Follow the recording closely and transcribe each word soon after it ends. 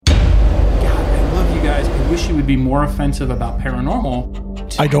wish you would be more offensive about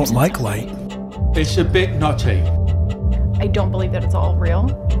paranormal. I don't like light. It's a bit nutty. I don't believe that it's all real.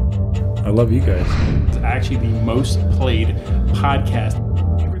 I love you guys. It's actually the most played podcast.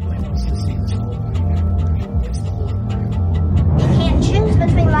 You can't choose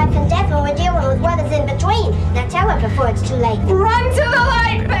between life and death when we're dealing with whatever's in between. Now tell her before it's too late. Run to the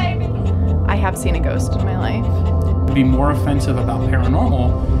light, baby! I have seen a ghost in my life. Be more offensive about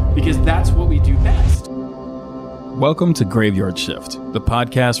paranormal because that's what we do best. Welcome to Graveyard Shift, the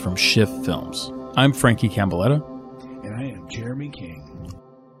podcast from Shift Films. I'm Frankie Camboletta. And I am Jeremy King.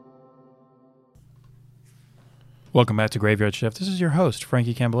 Welcome back to Graveyard Shift. This is your host,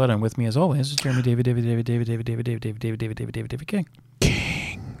 Frankie Camboletta, and with me as always is Jeremy David King.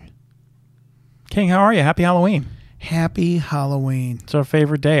 King, how are you? Happy Halloween. Happy Halloween. It's our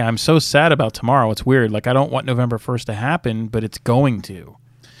favorite day. I'm so sad about tomorrow. It's weird. Like, I don't want November 1st to happen, but it's going to.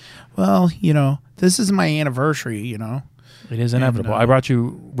 Well, you know, this is my anniversary, you know. It is inevitable. I brought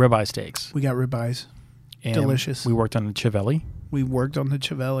you ribeye steaks. We got ribeyes. And delicious. We worked on the Chiavelli. We worked on the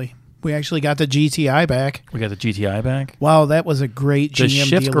Chiavelli. We actually got the GTI back. We got the GTI back. Wow, that was a great GM The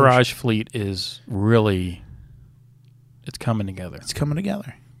Shift dealership. Garage fleet is really, it's coming together. It's coming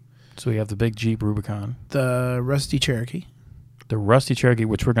together. So we have the big Jeep Rubicon. The Rusty Cherokee. The Rusty Cherokee,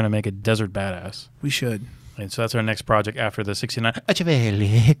 which we're going to make a desert badass. We should. And so that's our next project after the 69.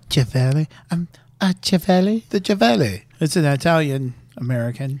 Chiavelli. Chiavelli. Chiavelli. The Chiavelli. It's an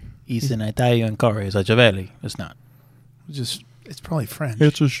Italian-American. It's an Italian car. It's a Chiavelli. It's not. It's probably French.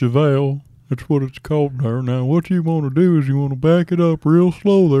 It's a Chevelle. That's what it's called there. Now, what you want to do is you want to back it up real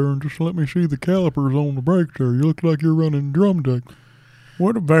slow there and just let me see the calipers on the brakes there. You look like you're running drum deck.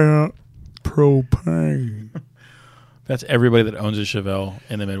 What about propane? That's everybody that owns a Chevelle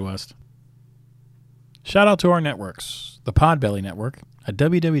in the Midwest. Shout out to our networks. The Podbelly Network at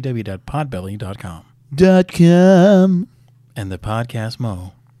www.podbelly.com. .com. And the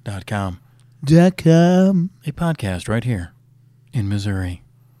podcastmo.com. .com. A podcast right here in Missouri.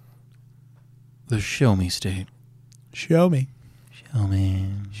 The Show Me State. Show me. Show me.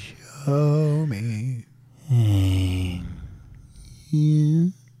 Show me. Hey. Yeah.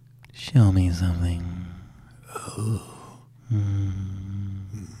 Show me something. Oh.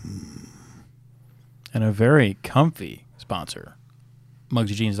 And a very comfy sponsor,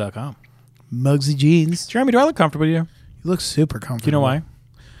 MugsyJeans.com. Mugsy Jeans. Jeremy, do I look comfortable to you? You look super comfortable. Do you know why?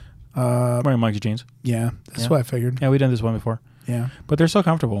 I'm wearing Mugsy Jeans. Yeah, that's Yeah. what I figured. Yeah, we've done this one before. Yeah. But they're so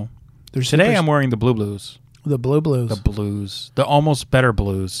comfortable. Today Today I'm wearing the blue blues. the blue blues. The blues. The almost better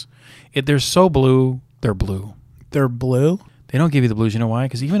blues. They're so blue, they're blue. They're blue. They don't give you the blues. You know why?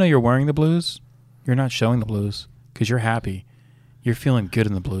 Because even though you're wearing the blues, you're not showing the blues because you're happy. You're feeling good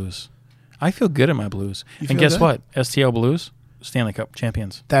in the blues. I feel good in my blues. You And feel guess good? what? STL Blues, Stanley Cup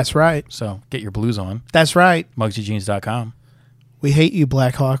champions. That's right. So get your blues on. That's right. MugsyJeans.com. We hate you,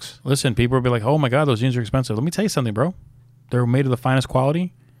 Blackhawks. Listen, people will be like, oh my God, those jeans are expensive. Let me tell you something, bro. They're made of the finest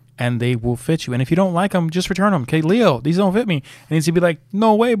quality and they will fit you. And if you don't like them, just return them. Okay, Leo, these don't fit me. And he's going to be like,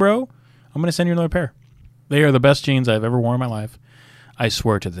 no way, bro. I'm going to send you another pair. They are the best jeans I've ever worn in my life. I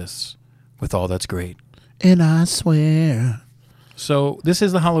swear to this with all that's great. And I swear. So this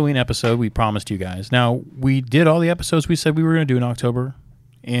is the Halloween episode we promised you guys. Now, we did all the episodes we said we were going to do in October,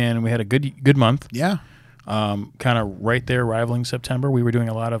 and we had a good month. Yeah. Kind of right there rivaling September. We were doing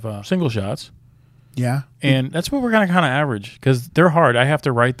a lot of single shots, Yeah. and that's what we're going to kind of average because they're hard. I have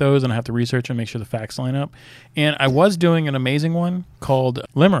to write those, and I have to research and make sure the facts line up. And I was doing an amazing one called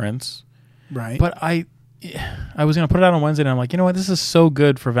Limerence, Right. but I was going to put it out on Wednesday, and I'm like, you know what? This is so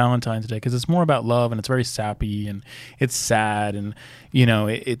good for Valentine's Day because it's more about love, and it's very sappy, and it's sad, and, you know,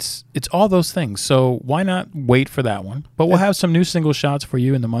 it's all those things. So why not wait for that one? But we'll have some new single shots for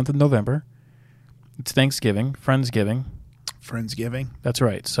you in the month of November. It's Thanksgiving, Friendsgiving. Friendsgiving. That's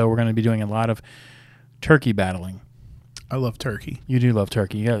right. So we're going to be doing a lot of turkey battling. I love turkey. You do love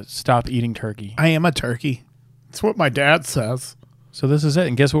turkey. You got to stop eating turkey. I am a turkey. That's what my dad says. So this is it.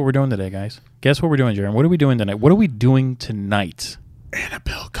 And guess what we're doing today, guys? Guess what we're doing, Jeremy? What are we doing tonight? What are we doing tonight?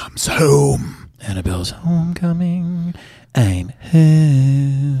 Annabelle comes home. Annabelle's homecoming. I'm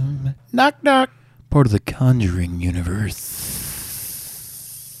home. Knock, knock. Part of the Conjuring universe.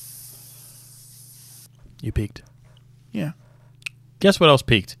 You peaked. Yeah. Guess what else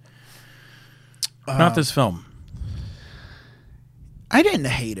peaked? Not this film. I didn't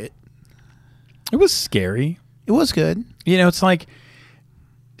hate it. It was scary. It was good. You know, it's like,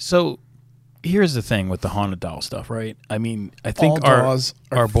 so here's the thing with the haunted doll stuff, right? I mean, I think All dolls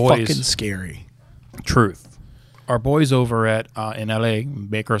are our boys, fucking scary. Truth. Our boys over at in LA,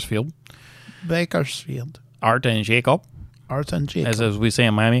 Bakersfield, Bakersfield. Art and Jacob, Art and Jacob. as we say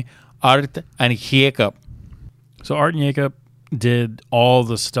in Miami, Art and Jacob. So Art and Jacob did all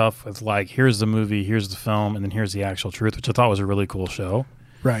the stuff with like, here's the movie, here's the film, and then here's the actual truth, which I thought was a really cool show.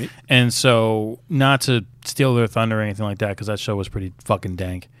 Right. And so, not to steal their thunder or anything like that, because that show was pretty fucking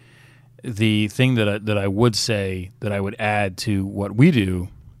dank. The thing that I would say that I would add to what we do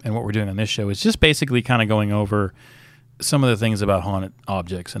and what we're doing on this show is just basically kind of going over some of the things about haunted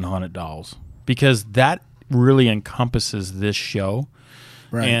objects and haunted dolls, because that really encompasses this show.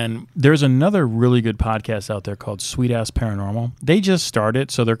 Right. And there's another really good podcast out there called Sweet Ass Paranormal. They just started,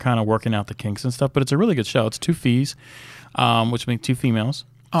 so they're kind of working out the kinks and stuff, but it's a really good show. It's 2 fees, which means 2 females.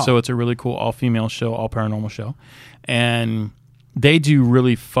 Oh. So it's a really cool all-female show, all-paranormal show. And they do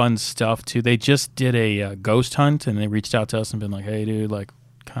really fun stuff, too. They just did a ghost hunt, and they reached out to us and been like, hey, dude, like,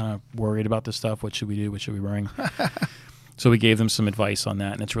 kind of worried about this stuff. What should we do? What should we bring? So we gave them some advice on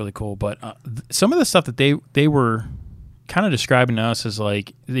that, and it's really cool. But some of the stuff that they were kind of describing to us is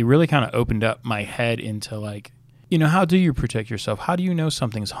like, they really kind of opened up my head into like, you know, how do you protect yourself? How do you know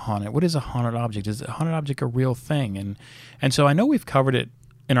something's haunted? What is a haunted object? Is a haunted object a real thing? And so I know we've covered it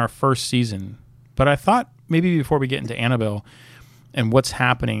in our first season, but I thought maybe before we get into Annabelle and what's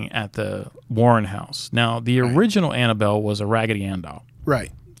happening at the Warren house. Now, the original Annabelle was a Raggedy Ann doll.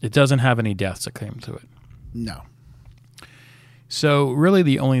 Right. It doesn't have any deaths that came to it. No. So really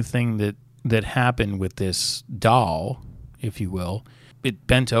the only thing that happened with this doll, if you will, it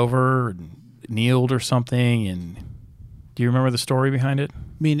bent over and kneeled or something. And do you remember the story behind it? I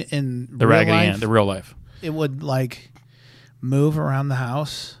mean, in The real Raggedy life, Ann, the real life. it would like move around the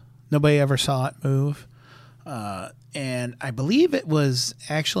house. Nobody ever saw it move. And I believe it was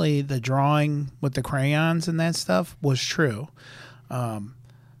actually the drawing with the crayons and that stuff was true. From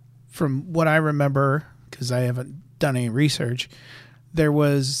what I remember, because I haven't done any research, it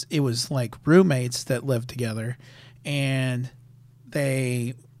was like roommates that lived together, and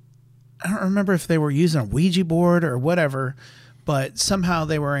I don't remember if they were using a Ouija board or whatever, but somehow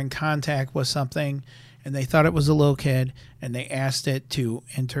they were in contact with something, and they thought it was a little kid, and they asked it to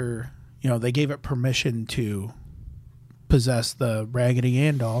enter, they gave it permission to possess the Raggedy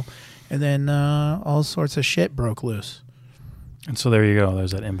Ann doll, and then all sorts of shit broke loose. And so there you go.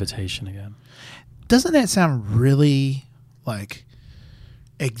 There's that invitation again. Doesn't that sound really like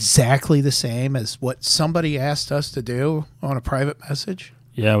exactly the same as what somebody asked us to do on a private message?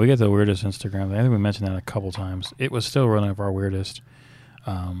 Yeah, we get the weirdest Instagram. I think we mentioned that a couple times. It was still one of our weirdest.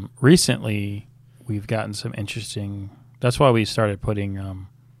 Recently, we've gotten some interesting... That's why we started putting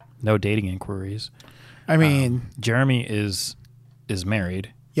no dating inquiries. I mean... Jeremy is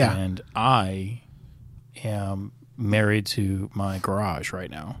married. Yeah. And I am married to my garage right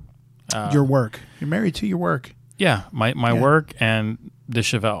now. Your work. You're married to your work. Yeah, my work and the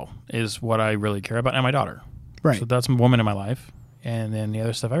Chevelle is what I really care about, and my daughter. Right. So that's a woman in my life. And then the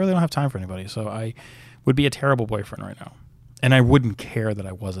other stuff, I really don't have time for anybody. So I would be a terrible boyfriend right now. And I wouldn't care that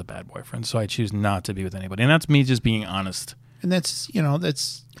I was a bad boyfriend. So I choose not to be with anybody. And that's me just being honest. And that's...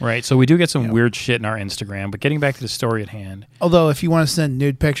 Right. So we do get some weird shit in our Instagram. But getting back to the story at hand. Although if you want to send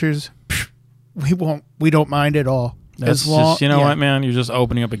nude pictures, we don't mind at all. That's just, what, man? You're just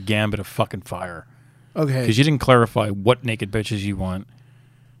opening up a gambit of fucking fire. Okay. Because you didn't clarify what naked bitches you want.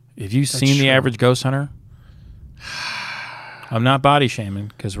 If you've seen The Average Ghost Hunter, I'm not body shaming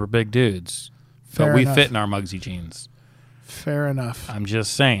because we're big dudes. But we fit in our Muggsy jeans. Fair enough. I'm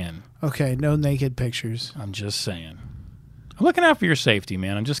just saying. Okay, no naked pictures. I'm just saying. I'm looking out for your safety,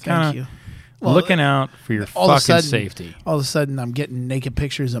 man. I'm just Thank kind you. of looking out for your fucking safety. All of a sudden, I'm getting naked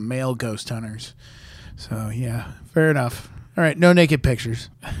pictures of male ghost hunters. So, yeah, fair enough. All right, no naked pictures.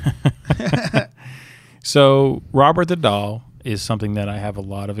 So, Robert the Doll is something that I have a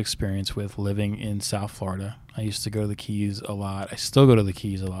lot of experience with living in South Florida. I used to go to the Keys a lot. I still go to the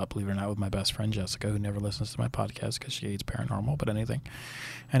Keys a lot, believe it or not, with my best friend Jessica, who never listens to my podcast because she hates paranormal, but anything.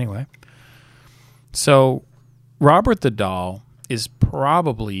 Anyway, so Robert the Doll was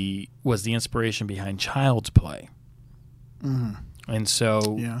the inspiration behind Child's Play. Mm. And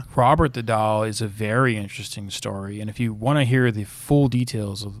so Robert the Doll is a very interesting story. And if you want to hear the full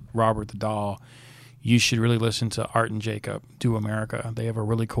details of Robert the Doll, you should really listen to Art and Jacob Do America. They have a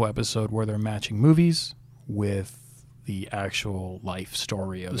really cool episode where they're matching movies with the actual life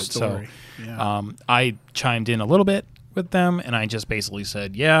story of it. So I chimed in a little bit with them, and I just basically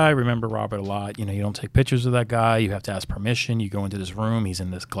said, I remember Robert a lot. You don't take pictures of that guy. You have to ask permission. You go into this room. He's in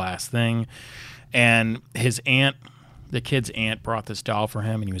this glass thing. And his aunt, the kid's aunt, brought this doll for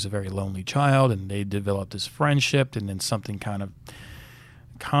him, and he was a very lonely child, and they developed this friendship, and then something kind of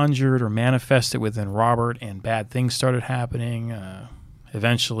conjured or manifested within Robert, and bad things started happening.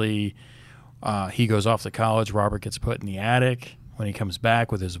 Eventually, he goes off to college. Robert gets put in the attic When he comes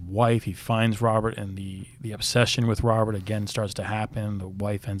back with his wife, he finds Robert, and the obsession with Robert again starts to happen. The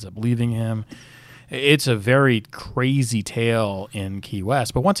wife ends up leaving him. It's a very crazy tale in Key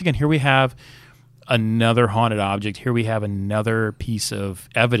West. But once again, here we have another haunted object. Here we have another piece of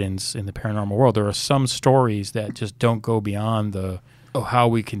evidence in the paranormal world. There are some stories that just don't go beyond how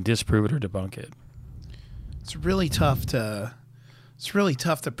we can disprove it or debunk it. It's really tough to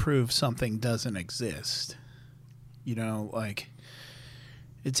prove something doesn't exist. You know, like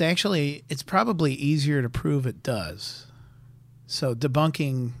it's probably easier to prove it does. So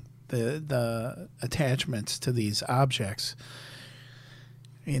debunking the attachments to these objects,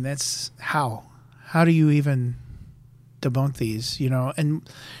 I mean, that's how do you even debunk these, you know? And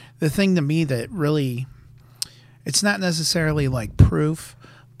the thing to me that really, it's not necessarily like proof,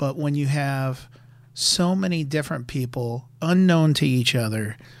 but when you have so many different people unknown to each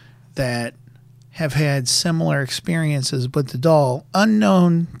other that have had similar experiences with the doll,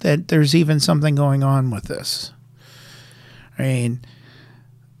 unknown that there's even something going on with this. I mean,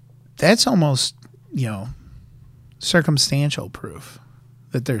 that's almost, you know, circumstantial proof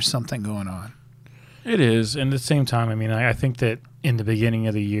that there's something going on. It is. And at the same time, I mean, I think that in the beginning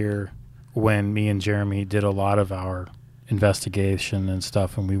of the year, when me and Jeremy did a lot of our investigation and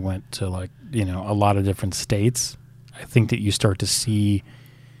stuff, and we went to, like, you know, a lot of different states, I think that you start to see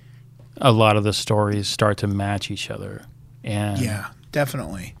a lot of the stories start to match each other. And yeah,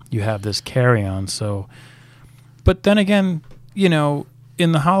 definitely. You have this carry-on. So, but then again, you know,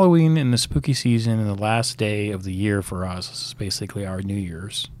 in the Halloween and the spooky season and the last day of the year for us, this is basically our New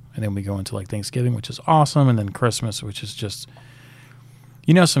Year's. And then we go into like Thanksgiving, which is awesome. And then Christmas, which is just,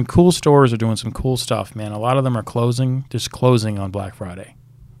 you know, some cool stores are doing some cool stuff, man. A lot of them are just closing on Black Friday.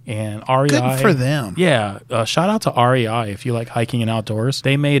 And REI. Good for them. Yeah. Shout out to REI if you like hiking and outdoors.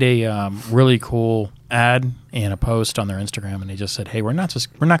 They made a really cool ad and a post on their Instagram. And they just said, hey, we're not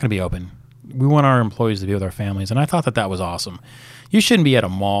going to be open. We want our employees to be with our families. And I thought that was awesome. You shouldn't be at a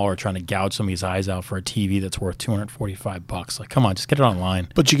mall or trying to gouge somebody's eyes out for a TV that's worth $245. Like, come on, just get it online.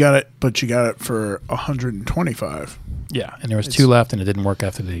 But you got it for $125. Yeah, and there was 2 left, and it didn't work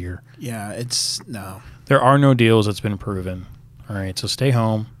after the year. Yeah, no. There are no deals. It's been proven. All right, so stay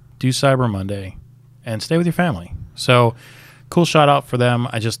home, do Cyber Monday, and stay with your family. So, cool shout out for them.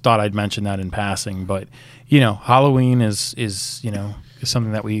 I just thought I'd mention that in passing, but you know, Halloween is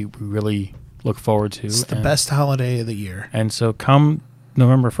something that we really look forward to. It's the best holiday of the year. And so come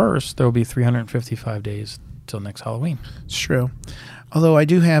November 1st, there will be 355 days till next Halloween. It's true. Although I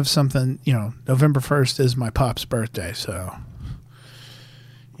do have something, you know, November 1st is my pop's birthday, so,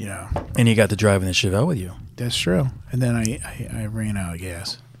 you know. And you got to drive in the Chevelle with you. That's true. And then I ran out of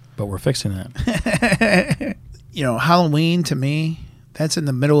gas. But we're fixing that. You know, Halloween to me, that's in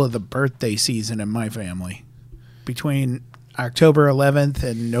the middle of the birthday season in my family. Between October 11th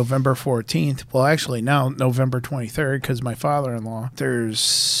and November 14th. Well, actually now November 23rd because my father-in-law.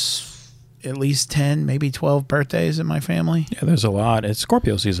 There's at least 10, maybe 12 birthdays in my family. Yeah, there's a lot. It's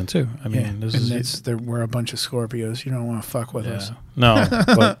Scorpio season too. I mean, we're a bunch of Scorpios. You don't want to fuck with us. No,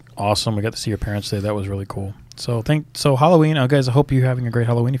 but awesome. We got to see your parents today. That was really cool. So Halloween, guys. I hope you're having a great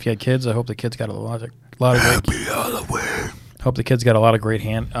Halloween. If you had kids, I hope the kids got a lot of great. Happy Halloween. Hope the kids got a lot of great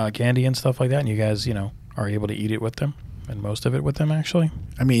candy and stuff like that, and you guys, you know, are able to eat it with them. And most of it with them, actually.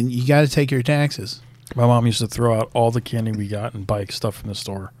 I mean, you got to take your taxes. My mom used to throw out all the candy we got and buy stuff from the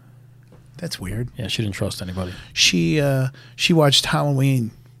store. That's weird. Yeah, she didn't trust anybody. She watched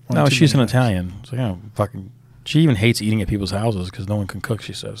Halloween. No, she's an Italian. So, you know, she even hates eating at people's houses because no one can cook,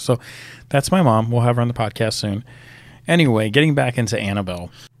 she says. So that's my mom. We'll have her on the podcast soon. Anyway, getting back into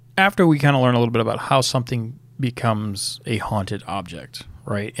Annabelle. After we kind of learn a little bit about how something becomes a haunted object,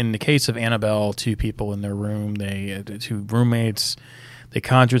 right? In the case of Annabelle, 2 people in their room, 2 roommates, they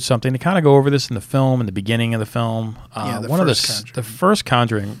conjured something. They kind of go over this in the film, in the beginning of the film. The first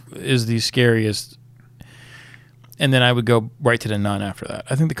Conjuring is the scariest, and then I would go right to the Nun after that.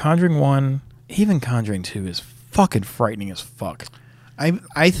 I think the Conjuring 1, even Conjuring 2, is fucking frightening as fuck.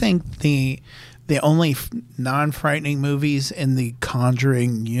 I think the only non-frightening movies in the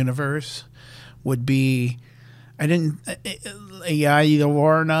Conjuring universe would be Warna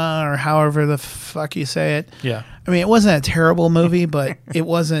or however the fuck you say it. Yeah. I mean, it wasn't a terrible movie, but it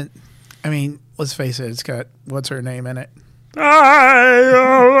wasn't. I mean, let's face it. It's got what's her name in it. That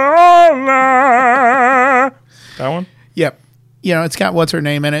one? Yep. You know, it's got what's her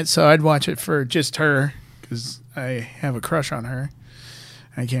name in it, so I'd watch it for just her because I have a crush on her.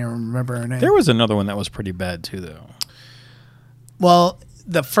 I can't remember her name. There was another one that was pretty bad too, though. Well,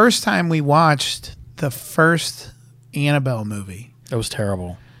 the first time we watched the first Annabelle movie, that was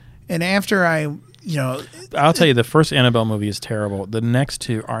terrible. and after I I'll tell you, the first Annabelle movie is terrible. The next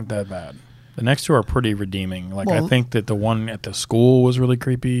two aren't that bad. The next two are pretty redeeming. Like, I think that the one at the school was really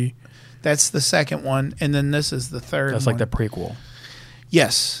creepy. That's the second one, and then this is the third. That's one. like the prequel.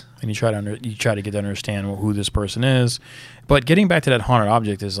 Yes. And you try to get to understand who this person is. But getting back to that haunted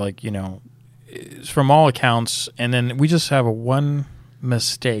object is like, from all accounts, and then we just have one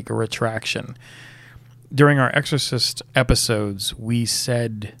mistake, a retraction. During our Exorcist episodes, we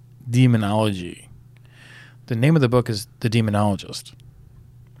said demonology. The name of the book is The Demonologist.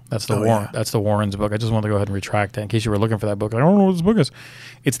 That's the Warren's book. I just wanted to go ahead and retract that in case you were looking for that book. I don't know what this book is.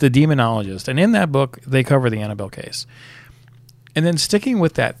 It's The Demonologist. And in that book, they cover the Annabelle case. And then sticking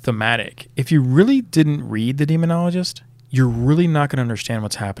with that thematic, if you really didn't read The Demonologist, you're really not going to understand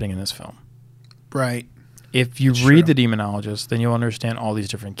what's happening in this film. Right. If you read The Demonologist, then you'll understand all these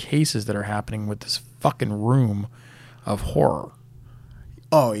different cases that are happening with this fucking room of horror.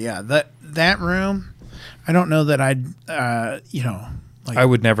 Oh, yeah. That room, I don't know that I'd, like, I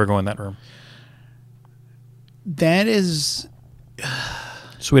would never go in that room. That is...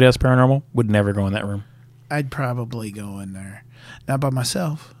 Sweet Ass Paranormal would never go in that room. I'd probably go in there. Not by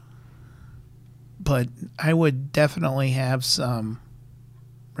myself. But I would definitely have some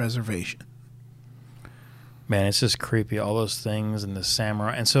reservation. Man, it's just creepy. All those things and the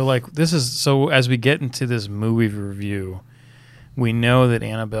samurai. And so, like, as we get into this movie review, we know that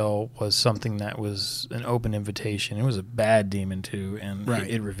Annabelle was something that was an open invitation. It was a bad demon, too. And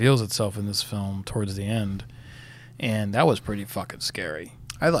it reveals itself in this film towards the end. And that was pretty fucking scary.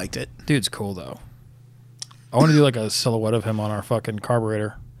 I liked it. Dude's cool, though. I want to do, like, a silhouette of him on our fucking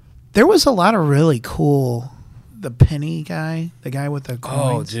carburetor. There was a lot of really cool... The penny guy. The guy with the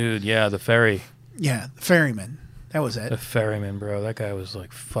coins. Oh, dude. Yeah, the ferry. Yeah, the ferryman. That was it. The ferryman, bro. That guy was,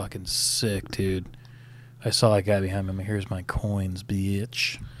 like, fucking sick, dude. I saw that guy behind me. Here's my coins,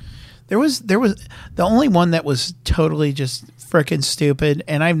 bitch. There was the only one that was totally just freaking stupid,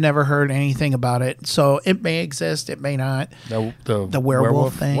 and I've never heard anything about it. So it may exist, it may not. The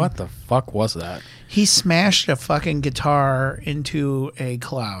werewolf thing. What the fuck was that? He smashed a fucking guitar into a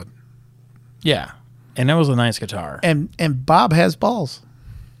cloud. Yeah, and that was a nice guitar. And Bob has balls.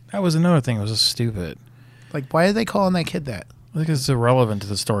 That was another thing. It was just stupid. Like, why are they calling that kid that? I think it's irrelevant to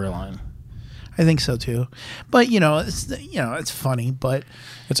the storyline. I think so too, but it's funny. But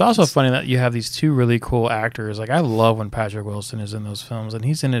it's also funny that you have these two really cool actors. Like, I love when Patrick Wilson is in those films, and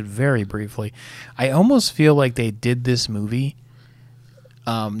he's in it very briefly. I almost feel like they did this movie,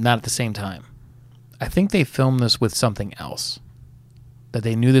 not at the same time. I think they filmed this with something else, that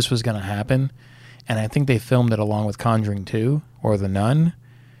they knew this was going to happen, and I think they filmed it along with Conjuring 2 or The Nun,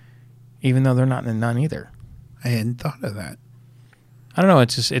 even though they're not in The Nun either. I hadn't thought of that. I don't know.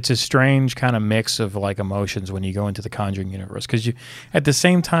 It's a strange kind of mix of like emotions when you go into the Conjuring universe, because you, at the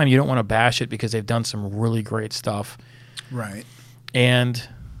same time, you don't want to bash it because they've done some really great stuff, right? And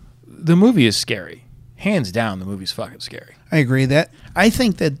the movie is scary, hands down. The movie's fucking scary. I agree that I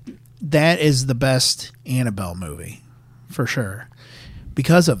think that is the best Annabelle movie for sure.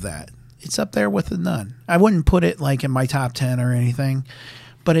 Because of that, it's up there with The Nun. I wouldn't put it like in my top 10 or anything.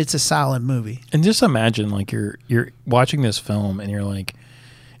 But it's a solid movie. And just imagine, like, you're watching this film and you're like,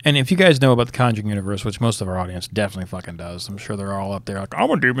 and if you guys know about the Conjuring universe, which most of our audience definitely fucking does, I'm sure they're all up there like,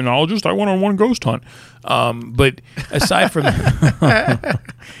 I'm a demonologist, I went on one ghost hunt. But aside from that,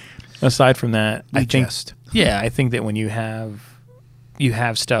 I think that when you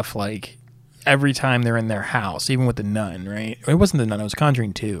have stuff like every time they're in their house, even with The Nun, right? It wasn't The Nun, it was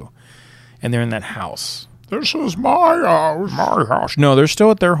Conjuring 2, and they're in that house. This is my house. My house. No, they're still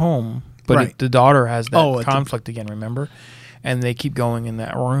at their home, but right. The daughter has that conflict again, remember? And they keep going in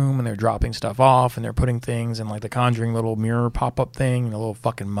that room, and they're dropping stuff off, and they're putting things in, like, the Conjuring little mirror pop-up thing, and a little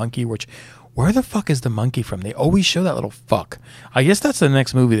fucking monkey, where the fuck is the monkey from? They always show that little fuck. I guess that's the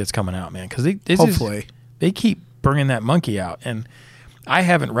next movie that's coming out, man, because they keep bringing that monkey out, and I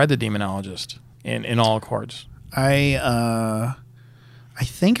haven't read The Demonologist in all accords. I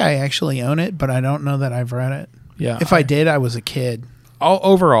think I actually own it, but I don't know that I've read it. Yeah. If I did, I was a kid.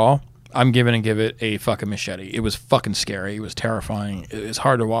 Overall, I'm give it a fucking machete. It was fucking scary. It was terrifying. It's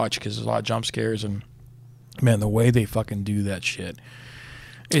hard to watch because there's a lot of jump scares, and man, the way they fucking do that shit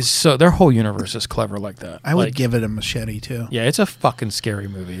is so. Their whole universe is clever like that. I would give it a machete too. Yeah, it's a fucking scary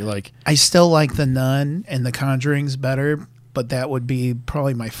movie. Like, I still like The Nun and The Conjuring's better, but that would be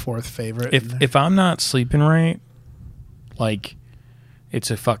probably my fourth favorite. If I'm not sleeping right, like, it's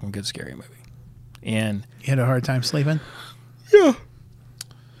a fucking good scary movie. And you had a hard time sleeping? Yeah.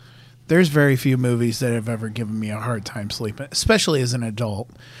 There's very few movies that have ever given me a hard time sleeping, especially as an adult.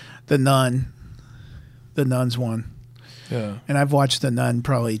 The Nun's one. Yeah. And I've watched The Nun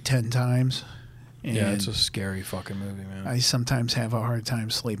probably 10 times. Yeah, And it's a scary fucking movie, man. I sometimes have a hard time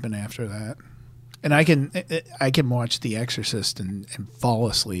sleeping after that. And I can watch The Exorcist and fall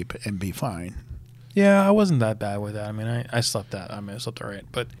asleep and be fine. Yeah, I wasn't that bad with that. I mean, I slept that. I mean, I slept all right.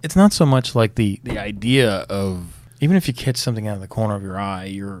 But it's not so much like the idea of, even if you catch something out of the corner of your eye,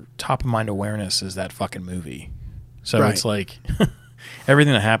 your top of mind awareness is that fucking movie. So Right. it's like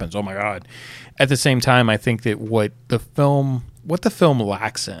everything that happens, oh my God. At the same time, I think that what the film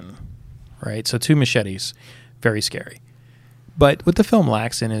lacks in, right? So 2 machetes, very scary. But what the film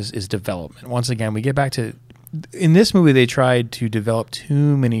lacks in is development. Once again, we get back to, in this movie, they tried to develop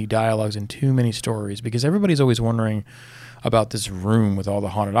too many dialogues and too many stories because everybody's always wondering about this room with all the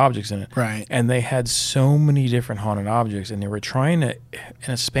haunted objects in it. Right. And they had so many different haunted objects, and they were trying to,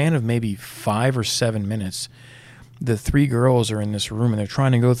 in a span of maybe 5 or 7 minutes, the 3 girls are in this room and they're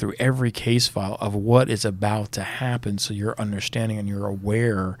trying to go through every case file of what is about to happen so you're understanding and you're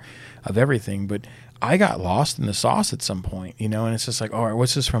aware of everything. But I got lost in the sauce at some point, you know, and it's just like, all right,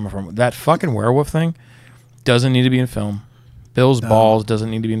 what's this from? That fucking werewolf thing doesn't need to be in film. Bill's balls doesn't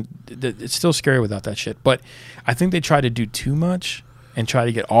need to be in, it's still scary without that shit. But I think they tried to do too much and try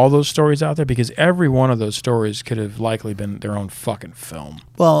to get all those stories out there because every one of those stories could have likely been their own fucking film.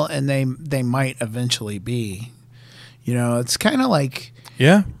 Well, and they might eventually be. You know, it's kind of like,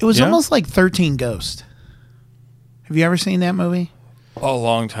 Yeah. it was almost like 13 Ghosts. Have you ever seen that movie? a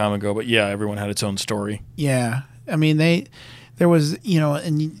long time ago, but yeah, everyone had its own story. Yeah. I mean, there was, you know,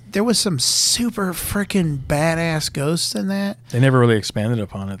 and there was some super freaking badass ghosts in that. They never really expanded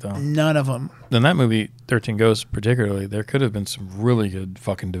upon it, though. None of them. In that movie, 13 Ghosts particularly, there could have been some really good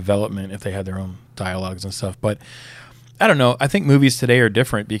fucking development if they had their own dialogues and stuff. But I don't know. I think movies today are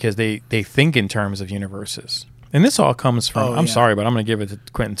different because they think in terms of universes. And this all comes from, I'm sorry, but I'm going to give it to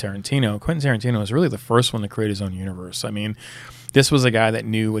Quentin Tarantino. Quentin Tarantino was really the first one to create his own universe. I mean, this was a guy that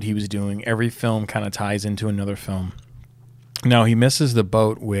knew what he was doing. Every film kind of ties into another film. Now, he misses the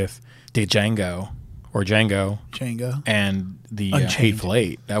boat with Django, and the Hateful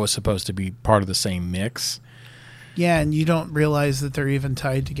Eight. That was supposed to be part of the same mix. Yeah, and you don't realize that they're even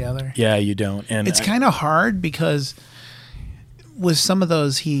tied together. Yeah, you don't. And it's kind of hard because with some of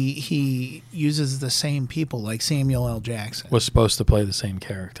those, he uses the same people, like Samuel L. Jackson. Was supposed to play the same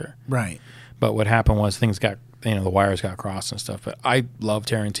character. Right. But what happened was things got, the wires got crossed and stuff. But I love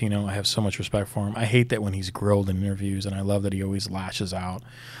Tarantino. I have so much respect for him. I hate that when he's grilled in interviews, and I love that he always lashes out.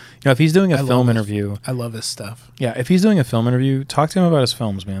 You know, if he's doing a film interview... I love his stuff. Yeah, if he's doing a film interview, talk to him about his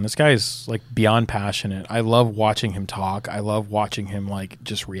films, man. This guy is, like, beyond passionate. I love watching him talk. I love watching him, like,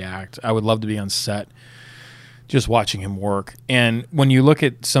 just react. I would love to be on set just watching him work. And when you look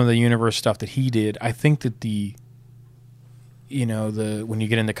at some of the universe stuff that he did, I think that when you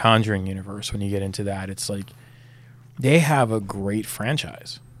get into Conjuring universe, when you get into that, it's like they have a great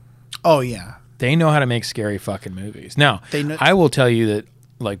franchise. Oh, yeah. They know how to make scary fucking movies. Now, I will tell you that,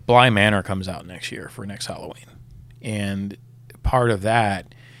 like, Bly Manor comes out next year for next Halloween. And part of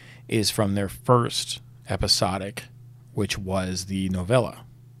that is from their first episodic, which was the novella.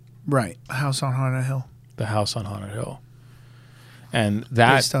 Right. House on Haunted Hill. The House on Haunted Hill. And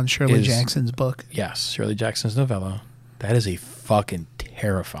that based on Shirley Jackson's book. Yes, Shirley Jackson's novella. That is a fucking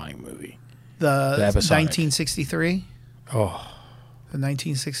terrifying movie. The episodic. 1963? Oh. The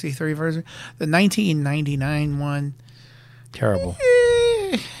 1963 version? The 1999 one? Terrible.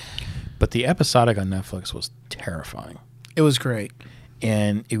 But the episodic on Netflix was terrifying. It was great.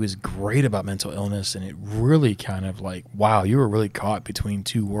 And it was great about mental illness, and it really kind of like, wow, you were really caught between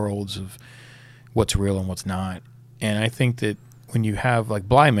two worlds of what's real and what's not. And I think that when you have, like,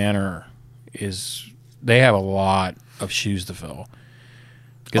 Bly Manor they have a lot of shoes to fill.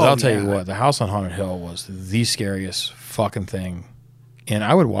 Because I'll tell you what, the House on Haunted Hill was the scariest fucking thing. And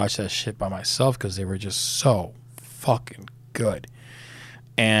I would watch that shit by myself because they were just so fucking good.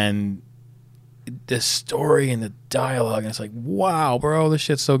 And the story and the dialogue, and it's like, wow, bro, this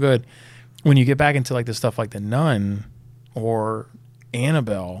shit's so good. When you get back into, like, the stuff like The Nun or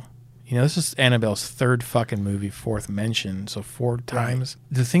Annabelle, this is Annabelle's third fucking movie, fourth mention, so 4 times.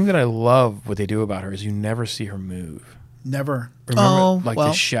 Right. The thing that I love what they do about her is you never see her move. Never. Remember,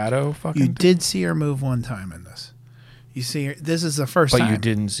 the shadow fucking thing? did see her move one time in this. You see her. This is the first time. But you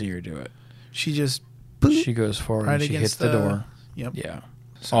didn't see her do it. She just... Boop, she goes forward and she hits the door. Yep. Yeah.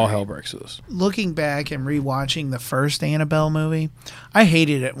 Sorry. All hell breaks loose. Looking back and rewatching the first Annabelle movie, I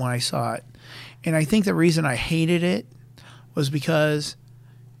hated it when I saw it. And I think the reason I hated it was because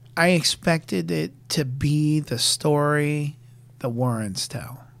I expected it to be the story the Warrens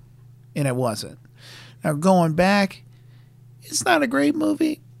tell. And it wasn't. Now, going back, it's not a great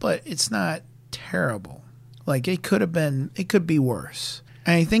movie, but it's not terrible. Like, it could be worse.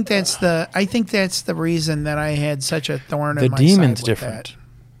 I think that's the reason that I had such a thorn The in my demon's side with different, that.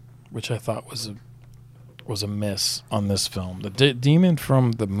 which I thought was a miss on this film. The demon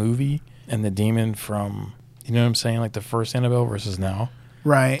from the movie and the demon from, you know what I'm saying, like the first Annabelle versus now.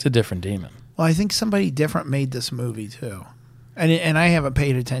 Right. It's a different demon. Well, I think somebody different made this movie too, and I haven't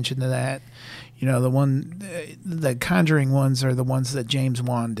paid attention to that. You know, the Conjuring ones are the ones that James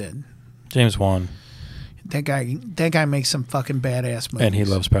Wan did. James Wan. That guy makes some fucking badass movies. And he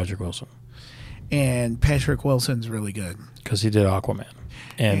loves Patrick Wilson. And Patrick Wilson's really good. Because he did Aquaman.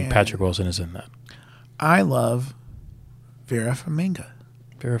 And Patrick Wilson is in that. I love Vera Farmiga.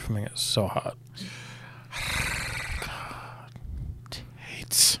 Vera Farmiga is so hot.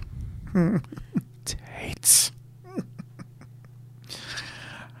 Tates.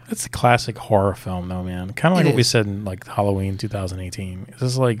 It's a classic horror film, though, man. Kind of like what we said in like Halloween 2018. This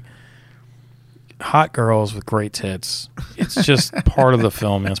is like hot girls with great tits. It's just part of the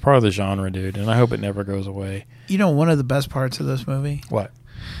film, man. It's part of the genre, dude. And I hope it never goes away. You know, one of the best parts of this movie? What?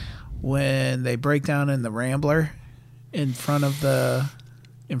 When they break down in the Rambler in front of the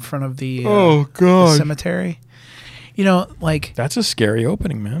Oh, God. the cemetery. You know, like, That's a scary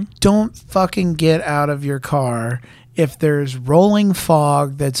opening, man. don't fucking get out of your car if there's rolling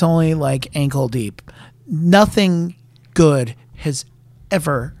fog that's only like ankle deep. Nothing good has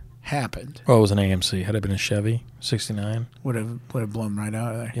ever happened. Oh, it was an AMC. Had it been a Chevy 69, Would have blown right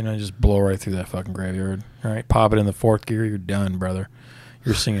out of there. you know, just blow right through that fucking graveyard. All right, pop it in the fourth gear. You're done, brother.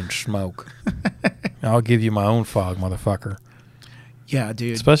 You're seeing smoke. I'll give you my own fog, motherfucker. Yeah,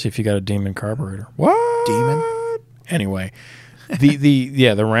 dude. Especially if you got a demon carburetor. What? Demon? Anyway,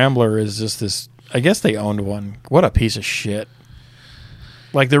 the Rambler is just this. I guess they owned one. What a piece of shit.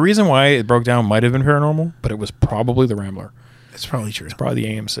 Like, the reason why it broke down might have been paranormal, but it was probably the Rambler. It's probably true. It's probably the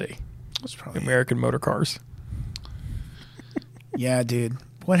AMC. It's probably American Motor Cars. Yeah, dude.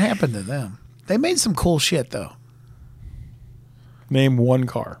 What happened to them? They made some cool shit though. Name one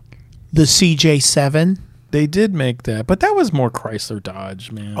car. The CJ7. They did make that, but that was more Chrysler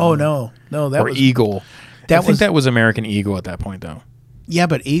Dodge, man. Oh no, that or was Eagle. that I think was- that was American Eagle at that point, though. Yeah,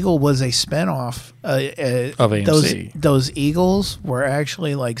 but Eagle was a spinoff Of AMC. Those Eagles were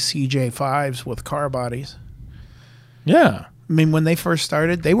actually like CJ5s with car bodies. Yeah. I mean, when they first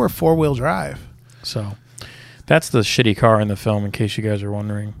started, they were 4-wheel drive. So that's the shitty car in the film, in case you guys are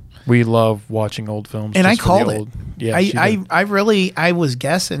wondering. We love watching old films. And I just for the called it. old- Yeah, she did. I was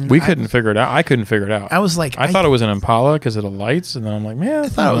guessing. We couldn't figure it out. I couldn't figure it out. I was like, I thought it was an Impala because of the lights, and then I'm like, man, I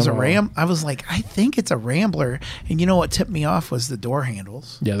thought it was a Ram. I was like, I think it's a Rambler. And you know what tipped me off was the door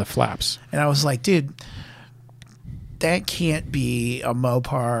handles. Yeah, the flaps. And I was like, dude, that can't be a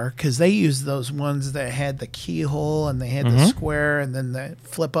Mopar because they used those ones that had the keyhole and they had the square and then the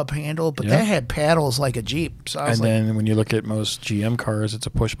flip up handle, but Yeah. that had paddles like a Jeep. So I was And like, then when you look at most GM cars, it's a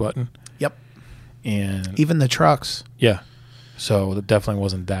push button. yep. And Even the trucks. yeah, so it definitely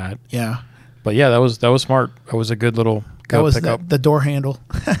wasn't that. Yeah. But yeah, that was smart. That was a good little That was pickup. the door handle.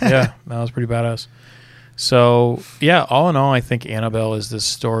 Yeah, that was pretty badass. So yeah, all in all, I think Annabelle is this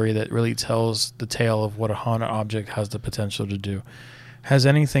story that really tells the tale of what a haunted object has the potential to do. Has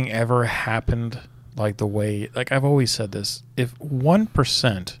anything ever happened like the way, like I've always said this, if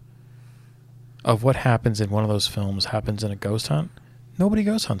 1% of what happens in one of those films happens in a ghost hunt, nobody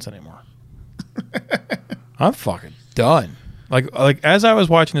ghost hunts anymore. I'm fucking done. Like as I was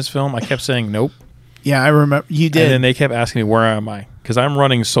watching this film, I kept saying nope. Yeah, I remember you did. And then they kept asking me, where am I? Because I'm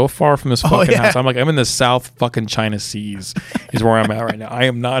running so far from this fucking yeah. house. I'm like, I'm in the South fucking China Seas is where I'm at right now. I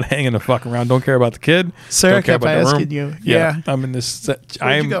am not hanging the fuck around. Don't care about the kid. Sarah Don't care kept about the asking room. you. Yeah. I'm in this.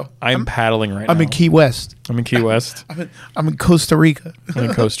 Where'd you go? I'm paddling right now. I'm in Key West. I'm in Key West. I'm in Costa Rica. I'm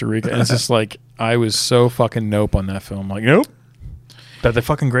in Costa Rica. And it's just like, I was so fucking nope on that film. Like, nope. But the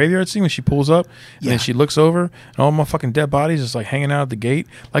fucking graveyard scene when she pulls up and then she looks over and all my fucking dead bodies just like hanging out at the gate.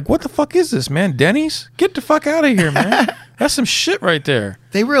 Like, what the fuck is this, man? Denny's? Get the fuck out of here, man. That's some shit right there.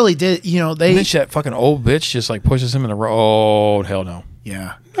 They really did. You know, And then they. that fucking old bitch just like pushes him in the road. Oh, hell no.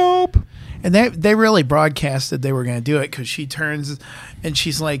 Yeah. Nope. And they really broadcasted they were going to do it because she turns and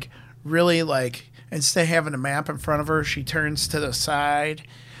she's like, really like, instead of having a map in front of her, she turns to the side.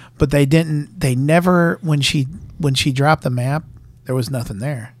 But they never, when she dropped the map, there was nothing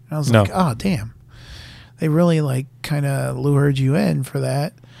there. I was like, oh, damn. They really like kind of lured you in for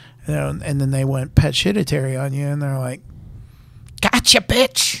that. You know, and then they went pet shittery on you and they're like, gotcha,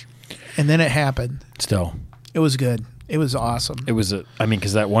 bitch. And then it happened. Still. It was good. It was awesome. It was,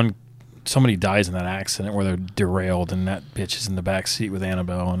 because that somebody dies in that accident where they're derailed and that bitch is in the back seat with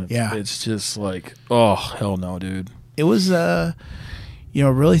Annabelle. And it's just like, oh, hell no, dude. It was,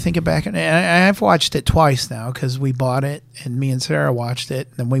 really thinking back, and I've watched it twice now because we bought it and me and Sarah watched it,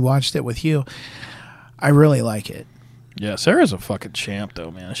 and then we watched it with you. I really like it. Yeah, Sarah's a fucking champ,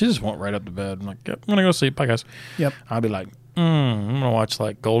 though, man. She just went right up to bed. I'm like, yep, I'm gonna go sleep. Bye, guys. Yep. I'll be like, I'm gonna watch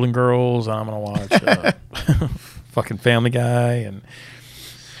like Golden Girls. And I'm gonna watch fucking Family Guy, and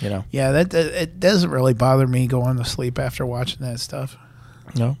Yeah, that it doesn't really bother me going to sleep after watching that stuff.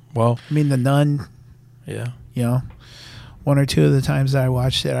 No, well, I mean, The Nun. yeah. One or two of the times that I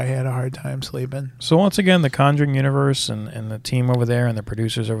watched it, I had a hard time sleeping. So once again, the Conjuring universe and the team over there and the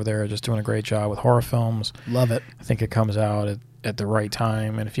producers over there are just doing a great job with horror films. Love it. I think it comes out at the right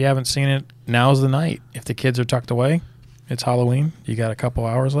time. And if you haven't seen it, now's the night. If the kids are tucked away, it's Halloween. You got a couple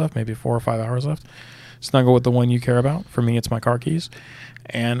hours left, maybe 4 or 5 hours left. Snuggle with the one you care about. For me, it's my car keys.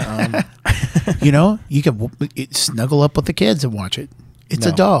 And you can snuggle up with the kids and watch it. It's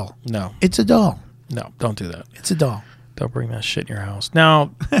a doll. No. It's a doll. No, don't do that. It's a doll. Don't bring that shit in your house.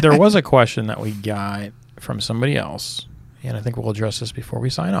 Now, there was a question that we got from somebody else, and I think we'll address this before we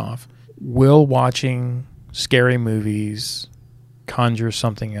sign off. Will watching scary movies conjure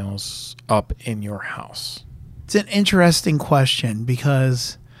something else up in your house? It's an interesting question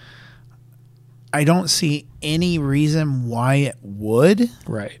because I don't see any reason why it would.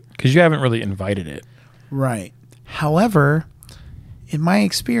 Right. Because you haven't really invited it. Right. However, in my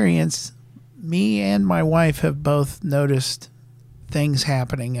experience, me and my wife have both noticed things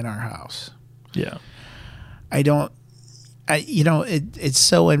happening in our house. Yeah. It's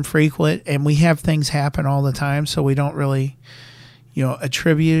so infrequent, and we have things happen all the time, so we don't really,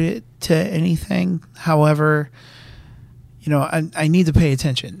 attribute it to anything. However, I need to pay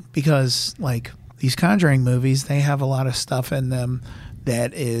attention because, like, these Conjuring movies, they have a lot of stuff in them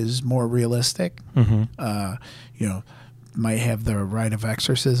that is more realistic. Mm-hmm. Might have the rite of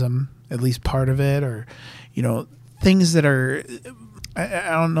exorcism, at least part of it, or things that are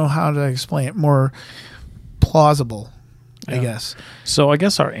I don't know how to explain it, more plausible, I guess. So I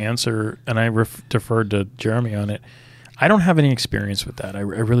guess our answer, and I deferred to Jeremy on it, I don't have any experience with that. I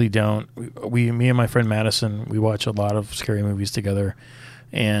really don't. Me and my friend Madison, we watch a lot of scary movies together,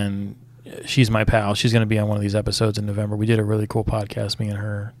 and she's my pal. She's going to be on one of these episodes in November. We did a really cool podcast, me and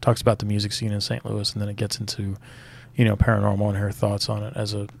her, talks about the music scene in St. Louis, and then it gets into paranormal and her thoughts on it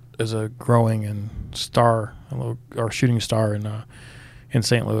as a growing and shooting star in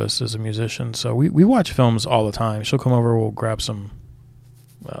St. Louis as a musician. So we watch films all the time. She'll come over, we'll grab some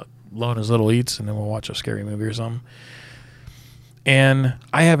Lona's Little Eats, and then we'll watch a scary movie or something. And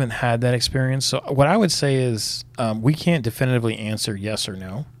I haven't had that experience. So what I would say is we can't definitively answer yes or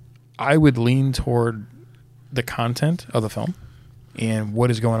no. I would lean toward the content of the film and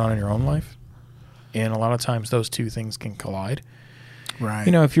what is going on in your own life. And a lot of times those two things can collide. Right.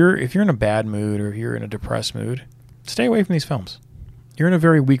 If you're in a bad mood or if you're in a depressed mood, stay away from these films. You're in a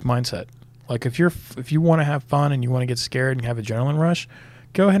very weak mindset. Like if you want to have fun and you want to get scared and have adrenaline rush,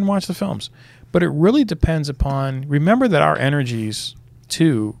 go ahead and watch the films. But it really depends upon, remember that our energies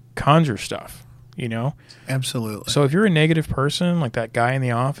too conjure stuff, Absolutely. So if you're a negative person, like that guy in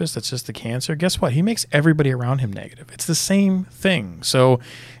the office that's just the cancer, guess what? He makes everybody around him negative. It's the same thing. So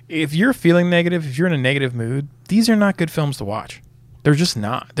if you're feeling negative, if you're in a negative mood, these are not good films to watch. They're just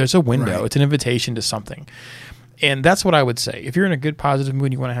not. There's a window. Right. It's an invitation to something. And that's what I would say. If you're in a good, positive mood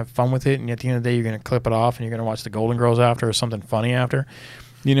and you want to have fun with it, and at the end of the day, you're going to clip it off and you're going to watch the Golden Girls after or something funny after,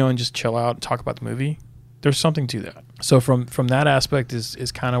 and just chill out and talk about the movie, there's something to that. So from that aspect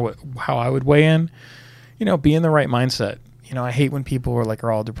is kind of how I would weigh in. Be in the right mindset. I hate when people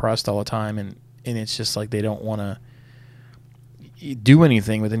are all depressed all the time and it's just like they don't want to do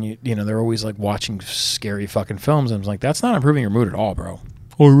anything, but then they're always like watching scary fucking films, and I'm like, that's not improving your mood at all, bro.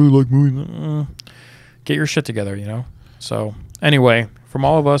 Oh, I really like movies. Get your shit together, So anyway, from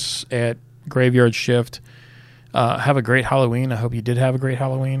all of us at Graveyard Shift, have a great Halloween. I hope you did have a great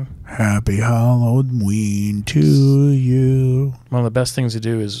Halloween. Happy Halloween to you. One of the best things to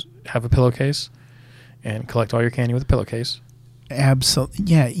do is have a pillowcase and collect all your candy with a pillowcase. Absolutely.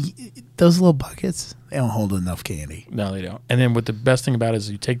 Yeah, those little buckets, they don't hold enough candy. No, they don't. And then what the best thing about it is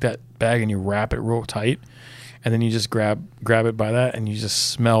you take that bag and you wrap it real tight, and then you just grab it by that, and you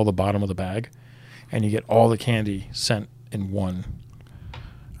just smell the bottom of the bag, and you get all the candy sent in one.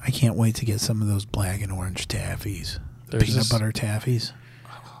 I can't wait to get some of those black and orange taffies. There's Peanut this butter taffies.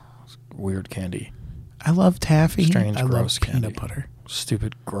 weird candy. I love taffy. Strange, I gross love peanut candy. butter.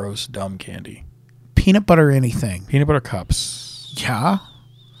 Stupid, gross, dumb candy. Peanut butter anything. Peanut butter cups. Yeah.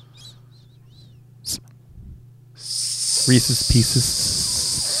 Reese's Pieces.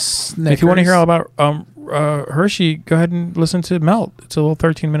 Snickers. If you want to hear all about Hershey, go ahead and listen to Melt. It's a little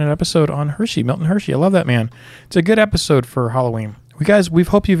 13-minute episode on Hershey, Milton Hershey. I love that man. It's a good episode for Halloween. We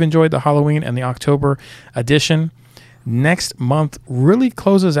hope you've enjoyed the Halloween and the October edition. Next month really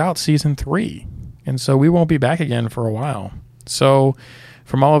closes out season 3. And so we won't be back again for a while. So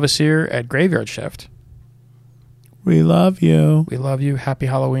from all of us here at Graveyard Shift, We love you. we love you. Happy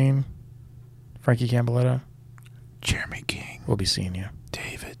Halloween. Frankie Campbelletta, Jeremy King. we'll be seeing you.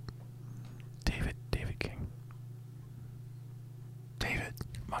 David. David King, David.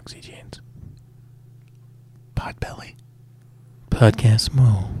 Moxie Jeans. Podbelly.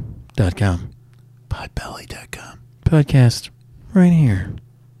 Podcastmo.com. Podbelly.com. Podcast right here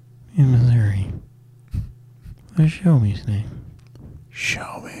in Missouri. The show me's name.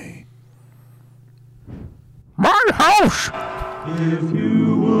 Show me. My house! If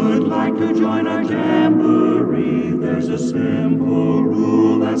you would like to join our jamboree, there's a simple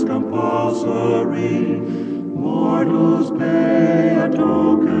rule that's compulsory. Mortals pay a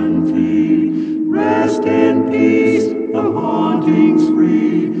token fee. Rest in peace, the haunting's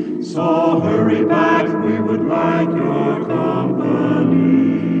free. So hurry back, we would like your company.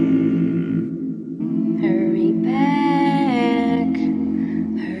 Hurry back,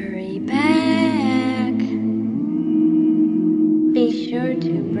 hurry back. Be sure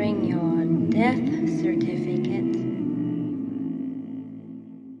to bring your death certificate.